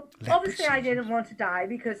 Well, Leopard obviously I seals. didn't want to die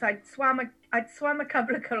because I'd swam a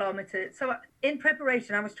couple of kilometers. So in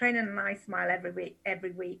preparation, I was training an ice mile every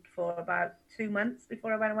week for about 2 months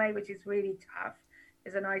before I went away, which is really tough.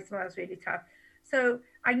 Because an ice mile is really tough. So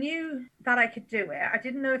I knew that I could do it. I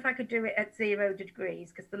didn't know if I could do it at 0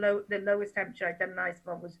 degrees because the lowest temperature I'd done an ice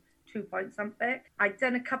mile was 2 point something. I'd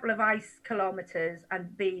done a couple of ice kilometers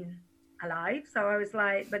and been alive. So I was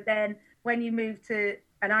like, but then when you move to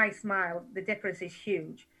an ice mile, the difference is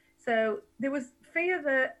huge. So there was fear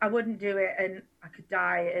that I wouldn't do it and I could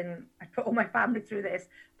die and I'd put all my family through this.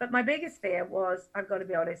 But my biggest fear was, I've got to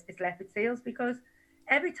be honest, is leopard seals, because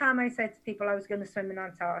every time I said to people I was going to swim in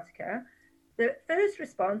Antarctica, the first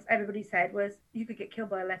response everybody said was, you could get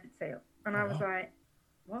killed by a leopard seal. And I was like,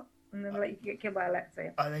 what? And they were like, you could get killed by a leopard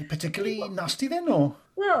seal. Are they particularly nasty then, or?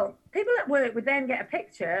 Well, people at work would then get a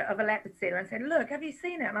picture of a leopard seal and say, look, have you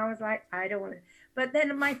seen it? And I was like, I don't want to. But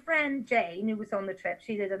then my friend Jane, who was on the trip,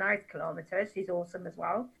 she did an ice kilometer. She's awesome as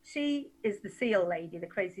well. She is the seal lady, the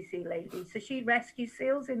crazy seal lady. So she rescues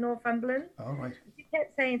seals in Northumberland. Oh, right. She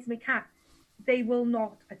kept saying to me, Kath, they will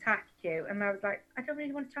not attack you. And I was like, I don't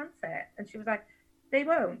really want to chance it. And she was like, they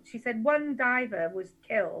won't. She said one diver was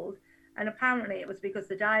killed, and apparently it was because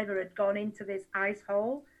the diver had gone into this ice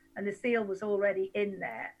hole and the seal was already in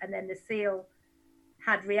there, and then the seal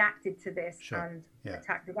had reacted to this and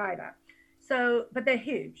attacked the diver. So, but they're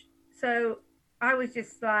huge. So I was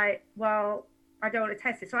just like, well, I don't want to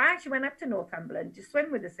test it. So I actually went up to Northumberland to swim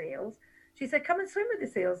with the seals. She said, come and swim with the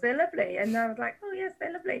seals. They're lovely. And I was like, oh, yes,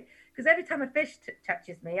 they're lovely. Because every time a fish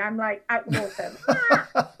touches me, I'm like out the water.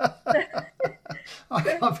 I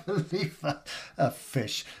can't believe that. A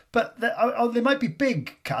fish. But they might be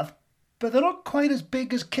big, Kath, but they're not quite as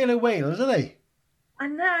big as killer whales, are they?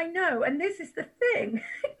 And I know. And this is the thing.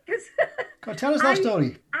 God, tell us that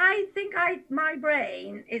story. I think my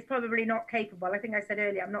brain is probably not capable. I think I said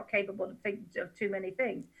earlier, I'm not capable of thinking of too many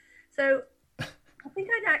things. So I think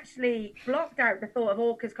I'd actually blocked out the thought of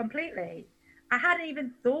orcas completely. I hadn't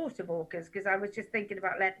even thought of orcas because I was just thinking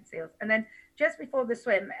about leopard seals. And then just before the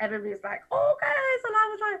swim, everybody was like, orcas! And I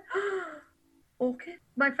was like, oh, orcas?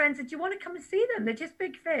 My friend said, do you want to come and see them? They're just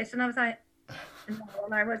big fish. And I was like, no.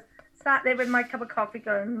 And I was sat there with my cup of coffee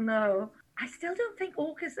going, no. I still don't think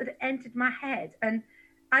orcas had entered my head. And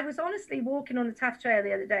I was honestly walking on the Taff Trail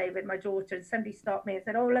the other day with my daughter, and somebody stopped me and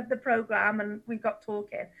said, "Oh, I love the program," and we got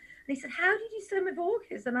talking. And he said, "How did you swim with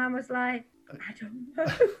orcas?" And I was like, "I don't know."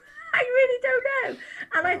 I really don't know.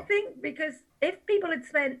 And I think because if people had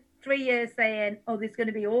spent 3 years saying, "Oh, there's going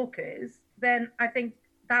to be orcas," then I think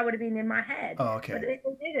that would have been in my head. Oh, okay. But it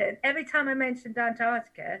didn't. Every time I mentioned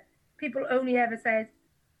Antarctica, people only ever said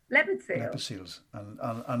leopard seals. Leopard seals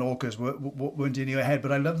and orcas weren't in your head.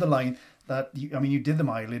 But I love the line that, you did the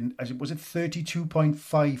mile in, was it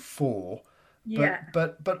 32.54? Yeah.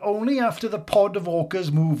 But only after the pod of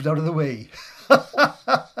orcas moved out of the way.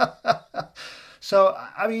 So,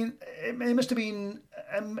 I mean, it must have been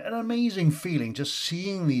an amazing feeling just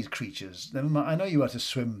seeing these creatures. I know you had to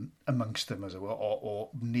swim amongst them, as it were, or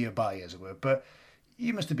nearby, as it were, but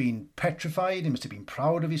you must have been petrified. You must have been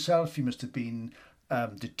proud of yourself. You must have been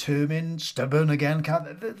determined, stubborn again.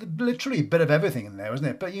 Literally a bit of everything in there, isn't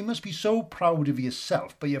it? But you must be so proud of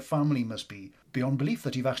yourself, but your family must be beyond belief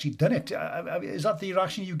that you've actually done it. Is that the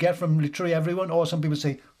reaction you get from literally everyone? Or some people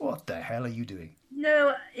say, "What the hell are you doing?"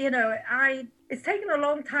 No, it's taken a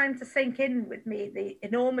long time to sink in with me, the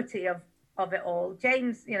enormity of it all.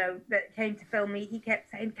 James, that came to film me, he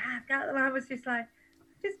kept saying, "Kath," and I was just like,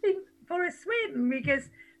 just been for a swim, because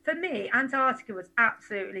for me, Antarctica was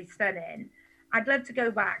absolutely stunning. I'd love to go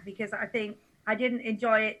back, because I think I didn't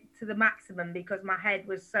enjoy it to the maximum because my head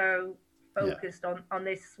was so focused on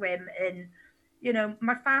this swim. And,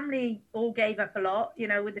 my family all gave up a lot,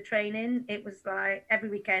 with the training. It was like every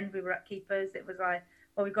weekend we were at Keepers. It was like,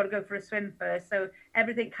 well, we've got to go for a swim first. So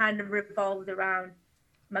everything kind of revolved around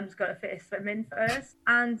Mum's got to fit a swim in first.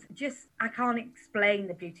 And just, I can't explain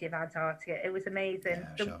the beauty of Antarctica. It was amazing.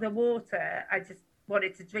 Yeah, the water, I just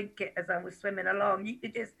wanted to drink it as I was swimming along. You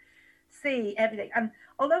could just see everything. And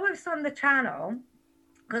although I was on the channel,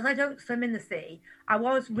 because I don't swim in the sea, I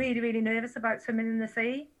was really, really nervous about swimming in the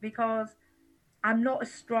sea, because I'm not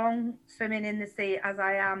as strong swimming in the sea as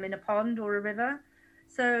I am in a pond or a river.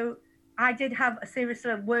 So I did have a serious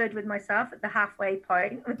word with myself at the halfway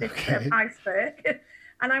point with this iceberg.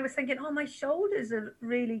 And I was thinking, oh, my shoulders are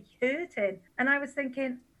really hurting. And I was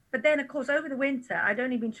thinking, but then, of course, over the winter, I'd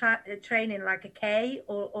only been training like a K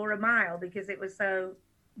or a mile, because it was so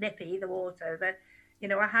nippy, the water, that,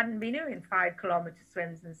 I hadn't been doing 5 kilometer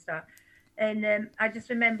swims and stuff. And I just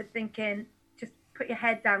remember thinking, just put your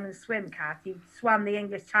head down and swim, Kath. You swam the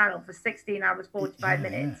English Channel for 16 hours, 45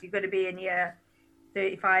 minutes. You've got to be in your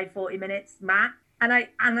 35, 40 minutes max. And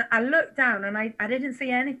I looked down and I didn't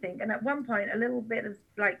see anything. And at one point, a little bit of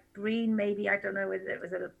like green, maybe, I don't know whether it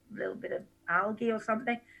was a little bit of algae or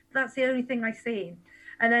something. But that's the only thing I seen.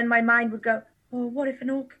 And then my mind would go, oh, what if an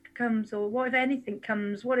orca comes? Or what if anything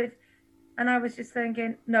comes? What if? And I was just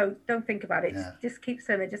thinking, no, don't think about it. Yeah. Just keep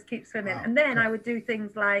swimming, just keep swimming. Wow. And then I would do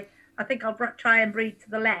things like, I think I'll try and breathe to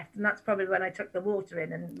the left, and that's probably when I took the water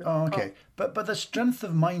in. And okay. But the strength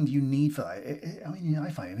of mind you need for that, I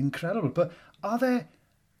find it incredible. But are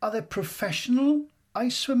there professional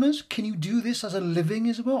ice swimmers? Can you do this as a living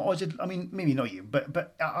as well? Or is it, maybe not you,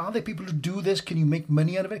 but are there people who do this? Can you make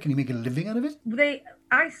money out of it? Can you make a living out of it? The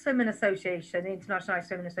Ice Swimming Association, the International Ice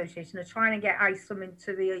Swimming Association, are trying to get ice swimming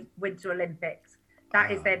to the Winter Olympics.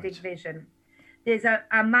 That is their big vision. There's a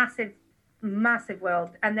massive world.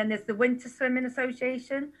 And then there's the Winter Swimming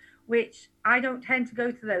Association, which I don't tend to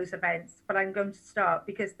go to those events, but I'm going to start,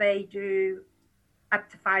 because they do up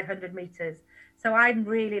to 500 meters. So I'm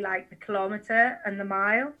really like the kilometer and the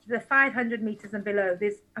mile. The 500 meters and below,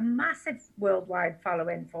 there's a massive worldwide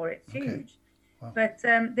following for it. It's huge. Wow. But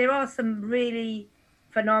there are some really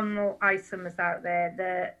phenomenal ice swimmers out there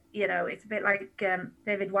that, it's a bit like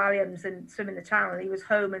David Williams and Swimming the Channel. He was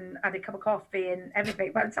home and had a cup of coffee and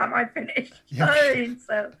everything by the time I finished.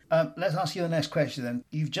 So let's ask you the next question then.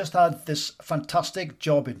 You've just had this fantastic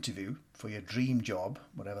job interview for your dream job,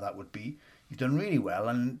 whatever that would be. You've done really well,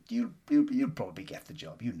 and you'll probably get the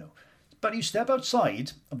job, But you step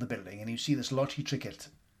outside of the building and you see this lottery ticket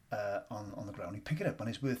on the ground. You pick it up and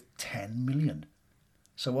it's worth 10 million.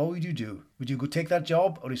 So what would you do? Would you go take that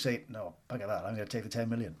job, or do you say, no, bugger that, I'm going to take the 10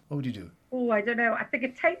 million? What would you do? Oh, I don't know. I think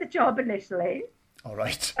I'd take the job initially. All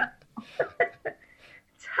right. To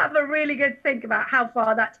have a really good think about how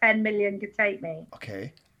far that 10 million could take me.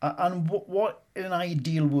 Okay. And what in an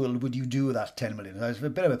ideal world would you do with that 10 million? That's a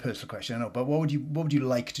bit of a personal question, I know, but what would you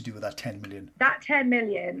like to do with that 10 million? That 10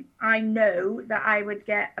 million, I know that I would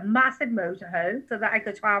get a massive motorhome so that I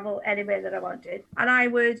could travel anywhere that I wanted. And I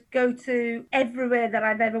would go to everywhere that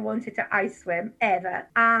I've ever wanted to ice swim, ever.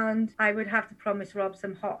 And I would have to promise Rob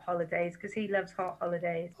some hot holidays because he loves hot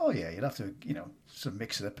holidays. Oh yeah, you'd have to, sort of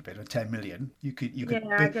mix it up a bit with 10 million. You could. Yeah,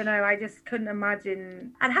 I don't know. I just couldn't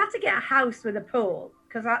imagine. I'd have to get a house with a pool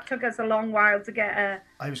because that took us a long while to get a.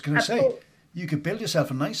 I was going to say, pool. You could build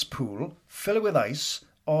yourself a nice pool, fill it with ice,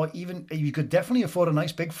 or even you could definitely afford a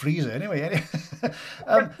nice big freezer anyway.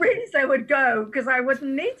 The freezer would go because I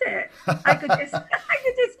wouldn't need it. I could just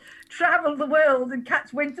travel the world and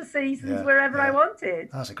catch winter seasons wherever I wanted.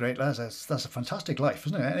 That's a fantastic life,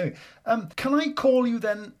 isn't it? Anyway, can I call you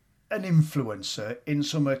then an influencer in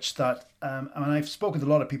so much that, and I've spoken to a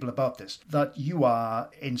lot of people about this, that you are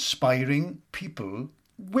inspiring people,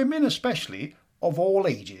 women especially, of all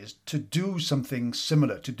ages, to do something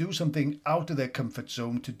similar, to do something out of their comfort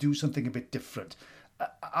zone, to do something a bit different.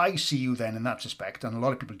 I see you then in that respect, and a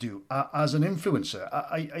lot of people do, as an influencer.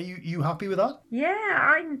 Are you happy with that?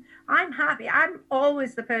 Yeah, I'm happy. I'm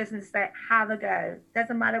always the person to say, have a go.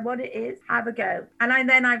 Doesn't matter what it is, have a go. And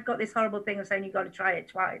then I've got this horrible thing of saying you've got to try it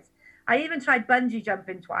twice. I even tried bungee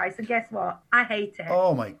jumping twice, and guess what? I hate it.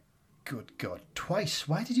 Oh my good God, twice?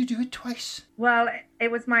 Why did you do it twice? Well,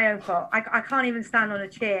 it was my own fault. I can't even stand on a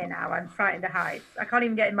chair now. I'm frightened of heights. I can't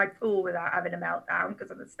even get in my pool without having a meltdown because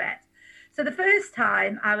of the steps. So the first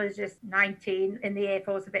time I was just 19 in the Air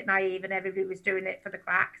Force, a bit naive, and everybody was doing it for the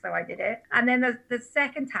crack, so I did it. And then the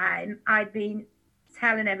second time I'd been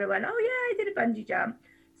telling everyone, oh yeah, I did a bungee jump.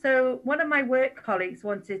 So one of my work colleagues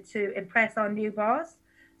wanted to impress our new boss.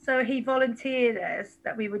 So he volunteered us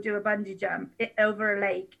that we would do a bungee jump over a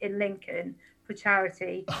lake in Lincoln for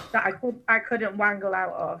charity that I couldn't wangle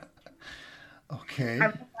out of. Okay. I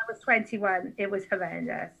was 21. It was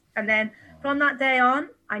horrendous. And then from that day on,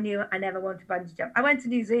 I knew I never wanted to bungee jump. I went to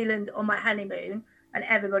New Zealand on my honeymoon, and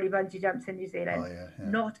everybody bungee jumps in New Zealand. Oh, yeah.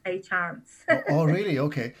 Not a chance. Oh, really?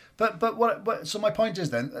 Okay. But what? So my point is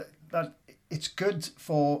then that it's good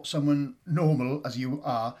for someone normal as you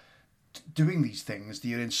are doing these things, that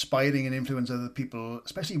you're inspiring and influencing other people,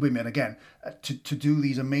 especially women, again, to do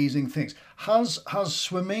these amazing things. Has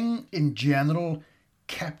swimming in general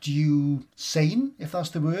kept you sane, if that's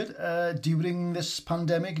the word, during this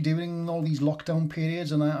pandemic, during all these lockdown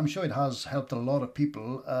periods? And I'm sure it has helped a lot of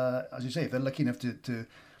people. As you say, if they're lucky enough to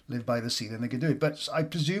live by the sea, then they can do it. But I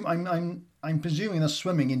presume I'm presuming that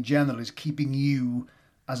swimming in general is keeping you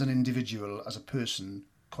as an individual, as a person,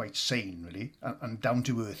 quite sane, really, and down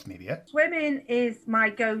to earth, maybe. Yeah. Swimming is my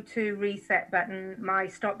go-to reset button, my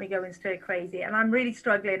stop me going stir crazy, and I'm really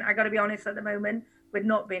struggling. I got to be honest at the moment with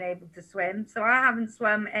not being able to swim. So I haven't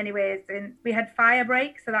swum anywhere since we had fire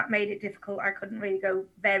breaks, so that made it difficult. I couldn't really go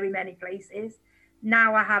very many places.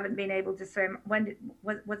 Now I haven't been able to swim. Was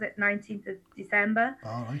it 19th of December?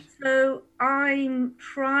 All right. So I'm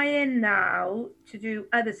trying now to do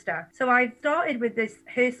other stuff. So I've started with this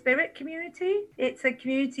Her Spirit community. It's a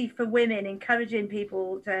community for women, encouraging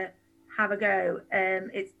people to have a go.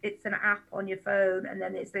 It's an app on your phone, and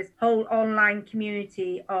then it's this whole online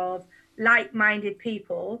community of like-minded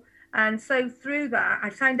people. And so through that,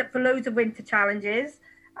 I've signed up for loads of winter challenges,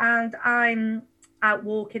 and I'm out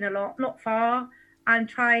walking a lot, not far, and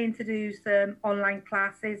trying to do some online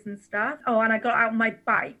classes and stuff. Oh, and I got out on my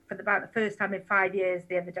bike for about the first time in 5 years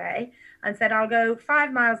the other day and said, I'll go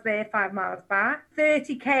 5 miles there, 5 miles back.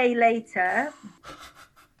 30k later.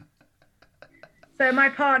 So my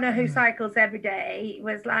partner, who cycles every day,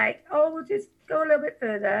 was like, oh, we'll just go a little bit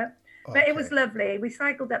further. Okay. But it was lovely. We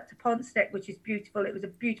cycled up to Pontstick, which is beautiful. It was a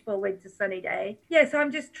beautiful winter sunny day. Yeah, so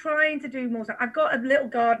I'm just trying to do more stuff. I've got a little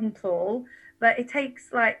garden pool, but it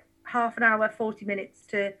takes like half an hour, 40 minutes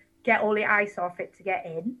to get all the ice off it to get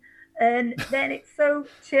in. And then it's so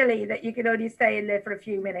chilly that you can only stay in there for a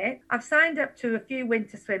few minutes. I've signed up to a few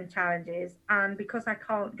winter swim challenges, and because I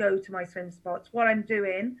can't go to my swim spots, what I'm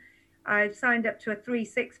doing, I've signed up to a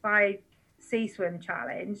 365 sea swim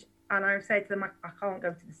challenge, and I've said to them, I can't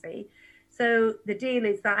go to the sea. So the deal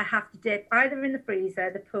is that I have to dip either in the freezer,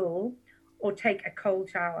 the pool, or take a cold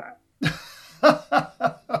shower.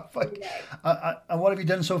 And what have you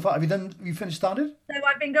done so far? Have you finished started? So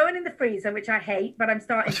I've been going in the freezer, which I hate, but I'm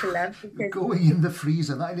starting to love. Because... Going in the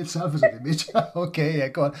freezer, that in itself is an image. Okay, yeah,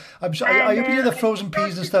 go on. I'm sorry. Are you putting the frozen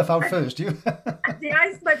peas and stuff out first? You? I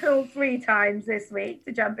iced my pool 3 times this week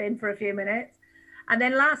to jump in for a few minutes. And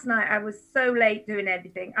then last night I was so late doing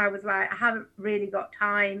everything. I was like, I haven't really got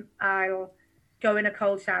time. I'll go in a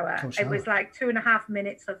cold shower. It was like 2.5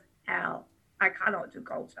 minutes of hell. I cannot do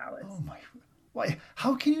cold showers. Oh my! Why?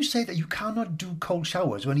 How can you say that you cannot do cold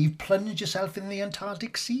showers when you've plunged yourself in the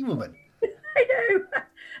Antarctic Sea, woman? I know.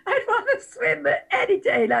 I'd rather swim any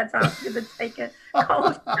day in Antarctica than take a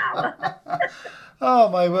cold shower. Oh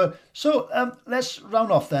my word! So let's round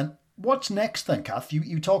off then. What's next then, Kath?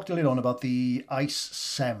 You talked earlier on about the Ice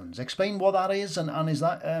Sevens. Explain what that is, and is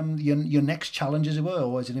that your next challenge, as it were,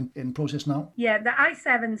 or is it in process now? Yeah, the Ice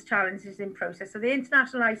Sevens challenge is in process. So the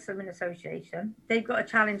International Ice Swimming Association, they've got a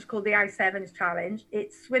challenge called the Ice Sevens Challenge.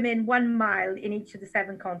 It's swimming 1 mile in each of the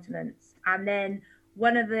 7 continents, and then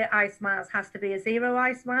one of the ice miles has to be a 0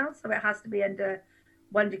 ice mile, so it has to be under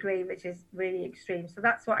 1 degree, which is really extreme. So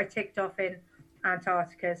that's what I ticked off in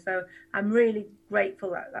Antarctica. So I'm really grateful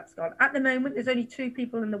that that's gone. At the moment, there's only 2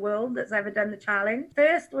 people in the world that's ever done the challenge.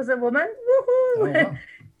 First was a woman, woohoo! Oh, wow.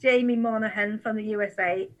 Jamie Monaghan from the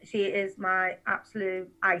USA. She is my absolute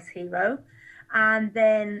ice hero. And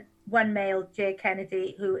then one male, Jay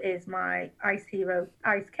Kennedy, who is my ice hero,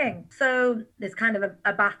 ice king. So there's kind of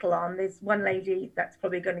a battle on. There's one lady that's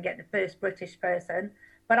probably going to get the first British person.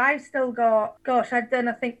 But I've still got, I've done,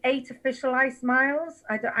 I think, 8 official ice miles.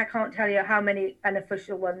 I can't tell you how many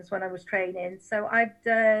unofficial ones when I was training. So I've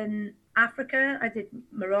done Africa. I did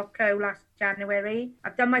Morocco last January.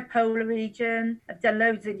 I've done my polar region. I've done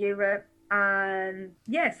loads in Europe. And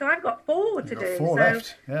yeah, so I've got 4 to do. 4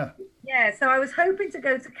 left, yeah. Yeah, so I was hoping to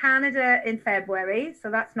go to Canada in February. So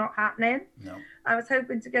that's not happening. No. I was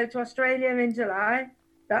hoping to go to Australia in July.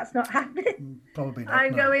 That's not happening. Probably not.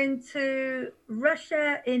 I'm no. going to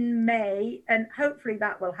Russia in May, and hopefully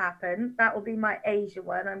that will happen. That will be my Asia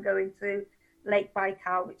one. I'm going to Lake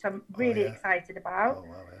Baikal, which I'm really excited about. Oh,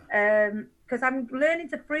 wow, yeah. Because I'm learning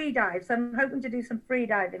to free dive, so I'm hoping to do some free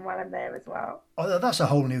diving while I'm there as well. Oh, that's a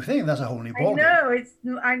whole new thing. That's a whole new ballgame.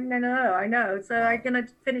 I know. So I'm going to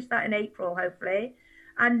finish that in April, hopefully.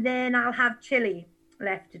 And then I'll have Chile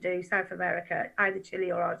left to do, South America, either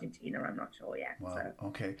Chile or Argentina, I'm not sure yet. Wow, so.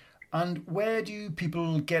 okay. And where do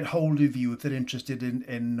people get hold of you if they're interested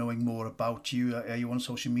in knowing more about you? Are you on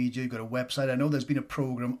social media? You've got a website? I know there's been a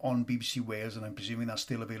programme on BBC Wales, and I'm presuming that's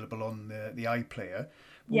still available on the iPlayer.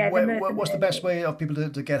 Yeah, what's the best way of people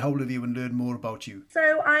to get hold of you and learn more about you?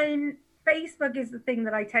 So Facebook is the thing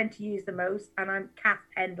that I tend to use the most, and I'm Kath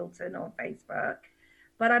Pendleton on Facebook.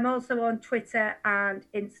 But I'm also on Twitter and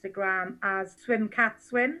Instagram as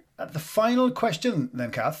SwimCathSwim. The final question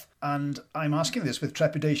then, Kath, and I'm asking this with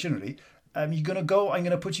trepidation really. I'm going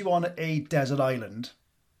to put you on a desert island,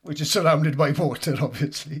 which is surrounded by water,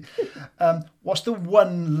 obviously. What's the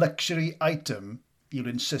one luxury item you'll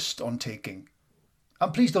insist on taking?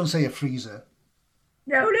 And please don't say a freezer.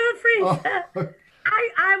 No freezer. Oh.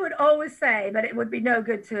 I would always say, but it would be no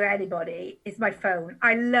good to anybody, is my phone.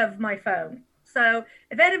 I love my phone. So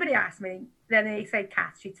if anybody asks me, then they say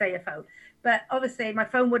Kath, she'd say your phone. But obviously my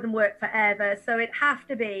phone wouldn't work forever, so it'd have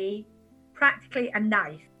to be practically a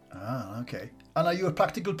knife. Ah, okay. And are you a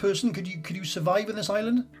practical person? Could you survive in this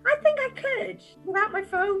island? I think I could. Without my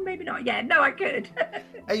phone, maybe not. Yeah, no, I could.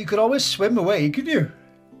 Hey, you could always swim away, could you?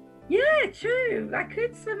 Yeah, true. I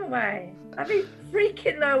could swim away. I'd be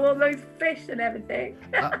freaking low, all those fish and everything.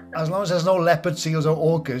 As long as there's no leopard seals or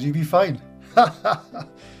orcas, you'd be fine.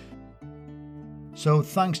 So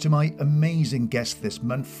thanks to my amazing guest this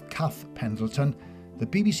month, Kath Pendleton. The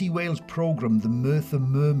BBC Wales programme The MERTHYR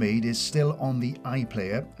Mermaid is still on the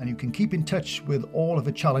iPlayer, and you can keep in touch with all of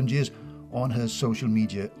her challenges on her social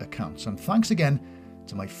media accounts. And thanks again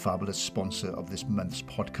to my fabulous sponsor of this month's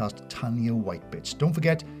podcast, Tanya WHITEBITS. Don't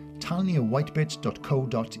forget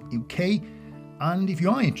tanyawhitebits.co.uk. And if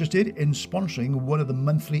you are interested in sponsoring one of the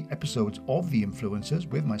monthly episodes of The Influencers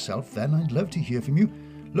with myself, then I'd love to hear from you.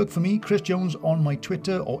 Look for me, Chris Jones, on my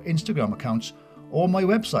Twitter or Instagram accounts or my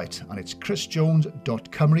website, and it's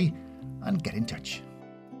chrisjones.cymru, and get in touch.